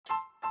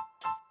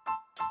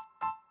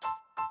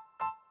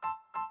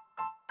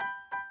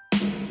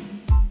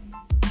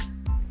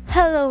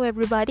Hello,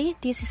 everybody.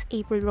 This is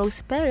April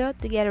Rose Pero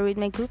together with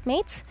my group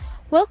mates.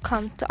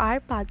 Welcome to our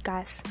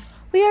podcast.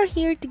 We are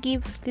here to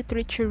give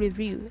literature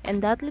review, and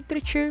that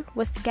literature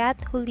was The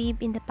Cat Who Lived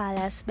in the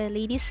Palace by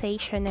Lady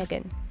Sei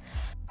Shanagan.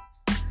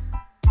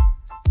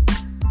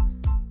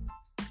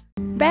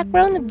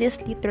 Background of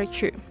this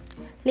literature.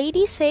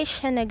 Lady Sei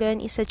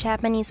Shanagan is a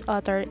Japanese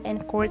author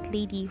and court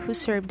lady who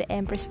served the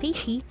Empress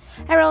Tashi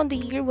around the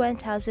year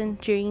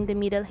 1000 during the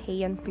Middle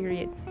Heian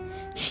period.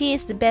 She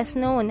is the best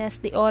known as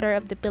the author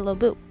of The Pillow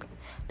Book.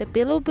 The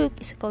Pillow Book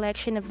is a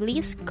collection of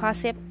lists,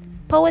 gossip,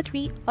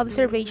 poetry,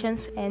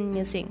 observations, and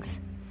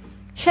musings.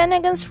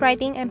 Shanagan's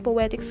writing and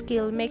poetic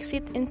skill makes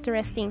it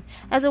interesting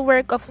as a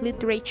work of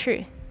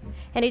literature,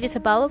 and it is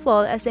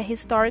valuable as a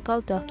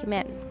historical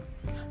document.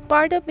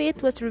 Part of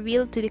it was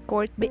revealed to the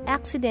court by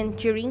accident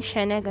during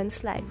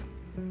Shanagan's life.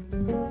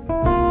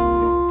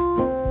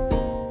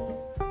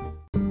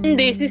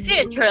 This is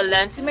it,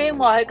 Charlene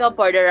Mojica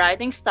for the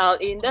writing style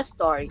in the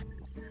story.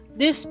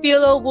 This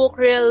pillow book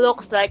really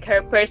looks like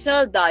her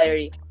personal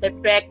diary,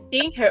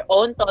 reflecting her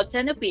own thoughts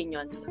and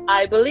opinions.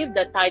 I believe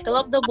the title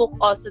of the book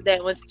also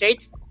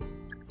demonstrates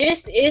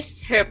this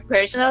is her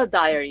personal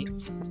diary.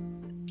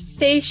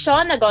 Sei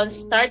Shanagan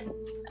starts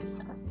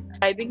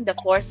describing the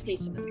 4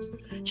 seasons.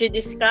 She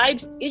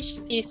describes each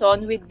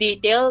season with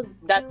details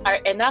that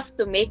are enough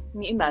to make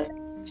me mad.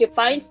 She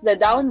finds the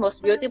dawn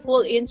most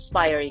beautiful,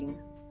 inspiring.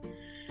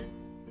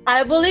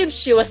 I believe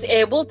she was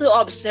able to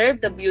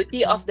observe the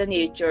beauty of the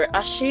nature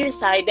as she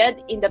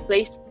resided in the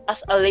place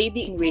as a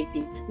lady in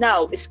waiting.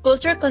 Now, is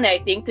culture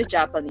connecting to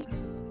Japanese?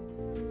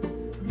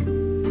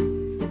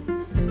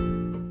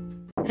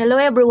 Hello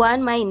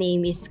everyone, my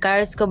name is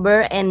Kara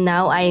Escobar and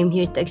now I am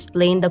here to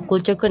explain the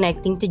culture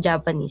connecting to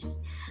Japanese.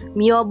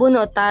 Miyobu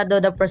no Otado,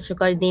 the first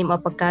recorded name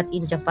of a cat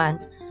in Japan.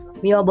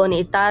 Miyobu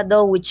no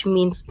Itado, which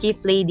means chief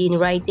lady in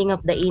writing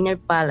of the inner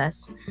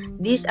palace.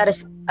 This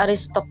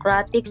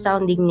aristocratic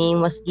sounding name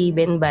was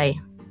given by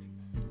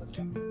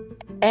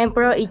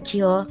Emperor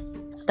Ichijo.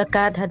 The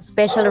cat had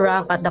special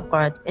rank at the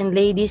court, and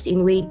ladies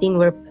in waiting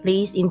were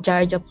placed in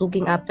charge of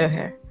looking after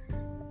her.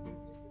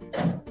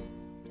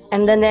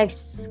 And the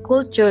next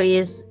culture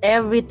is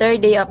every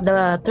third day of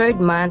the third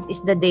month is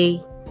the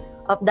day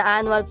of the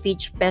annual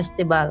Peach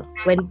Festival,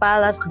 when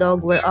palace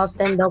dogs were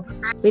often dogged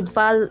with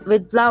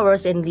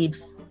flowers and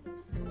leaves.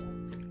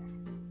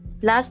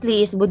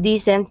 Lastly is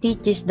Buddhism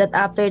teaches that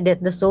after death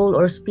the soul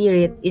or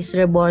spirit is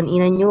reborn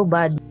in a new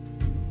body.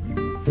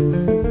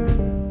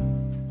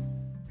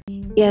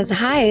 Yes,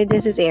 hi,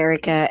 this is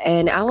Erica,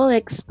 and I will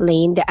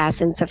explain the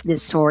essence of the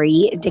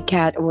story, The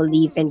Cat Will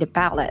Live in the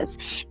Palace,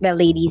 by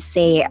Lady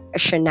Sei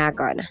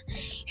Shanagan.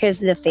 Here's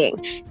the thing.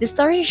 The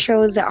story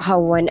shows how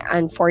one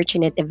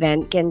unfortunate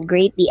event can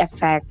greatly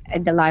affect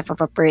the life of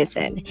a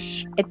person.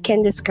 It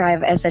can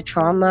describe as a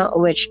trauma,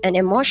 which an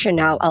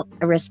emotional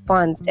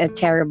response to a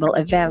terrible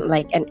event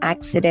like an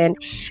accident,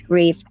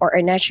 rape, or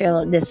a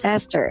natural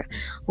disaster.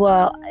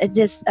 Well,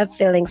 these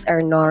feelings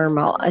are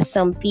normal.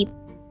 Some people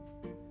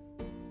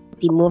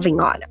moving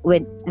on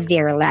with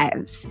their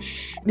lives.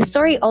 The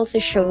story also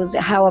shows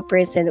how a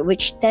person,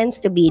 which tends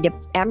to be the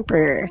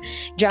emperor,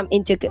 jump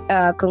into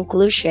a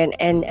conclusion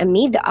and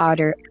made the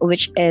other,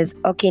 which is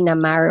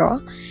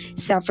Okinamaro,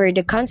 suffer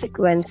the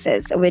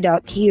consequences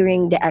without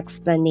hearing the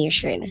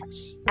explanation.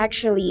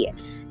 Actually,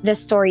 the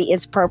story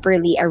is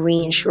properly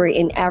arranged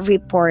wherein every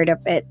part of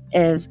it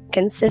is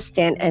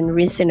consistent and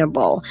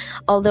reasonable.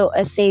 Although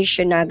Sei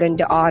Shanagan,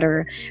 the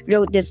author,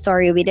 wrote the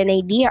story with an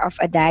idea of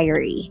a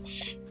diary,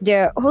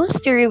 the whole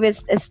story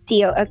was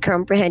still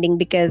comprehending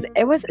because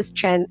it was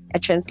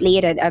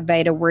translated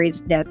by the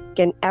words that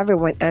can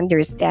everyone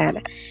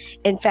understand.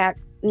 In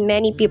fact,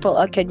 many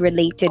people could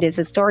relate to this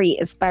story,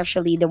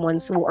 especially the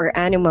ones who are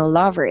animal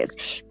lovers,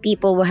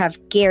 people who have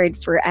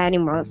cared for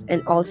animals,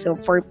 and also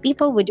for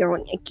people who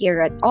don't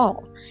care at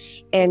all.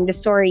 And the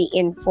story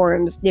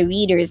informs the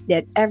readers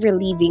that every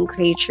living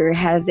creature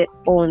has its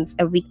own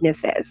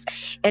weaknesses.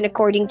 And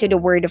according to the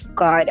Word of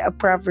God,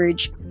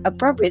 Proverbs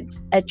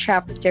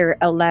chapter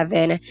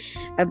 11,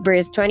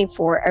 verse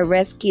 24,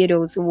 rescue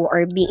those who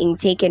are being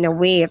taken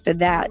away after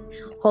that,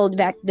 hold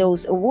back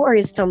those who are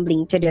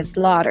stumbling to the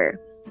slaughter.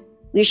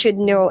 We should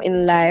know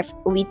in life,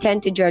 we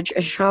tend to judge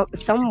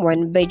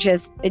someone by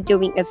just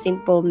doing a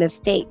simple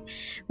mistake.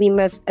 We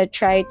must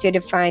try to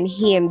define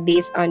him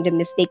based on the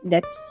mistake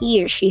that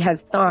he or she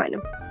has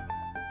done.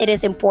 It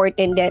is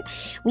important that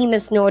we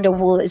must know the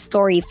whole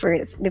story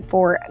first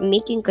before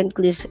making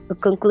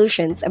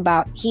conclusions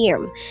about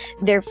him.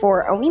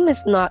 Therefore, we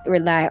must not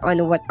rely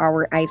on what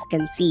our eyes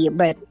can see,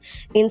 but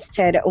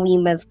instead we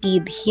must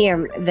give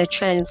him the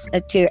chance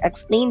to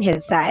explain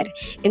his side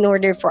in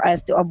order for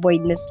us to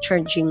avoid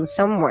misjudging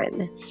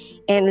someone.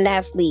 And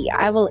lastly,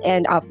 I will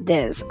end up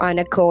this on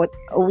a quote: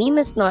 we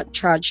must not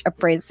judge a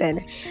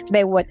person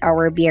by what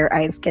our bare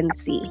eyes can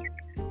see.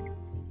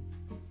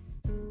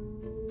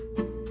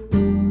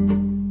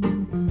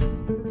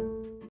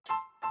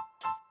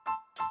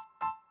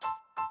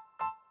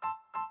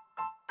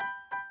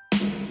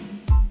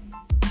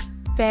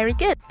 Very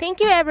good. Thank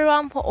you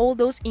everyone for all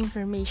those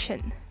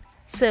information.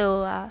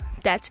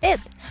 That's it.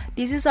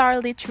 This is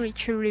our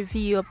literature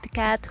review of The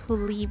Cat Who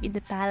Lived in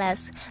the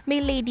Palace by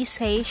Lady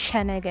Say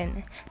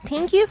Shanagan.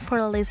 Thank you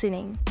for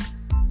listening.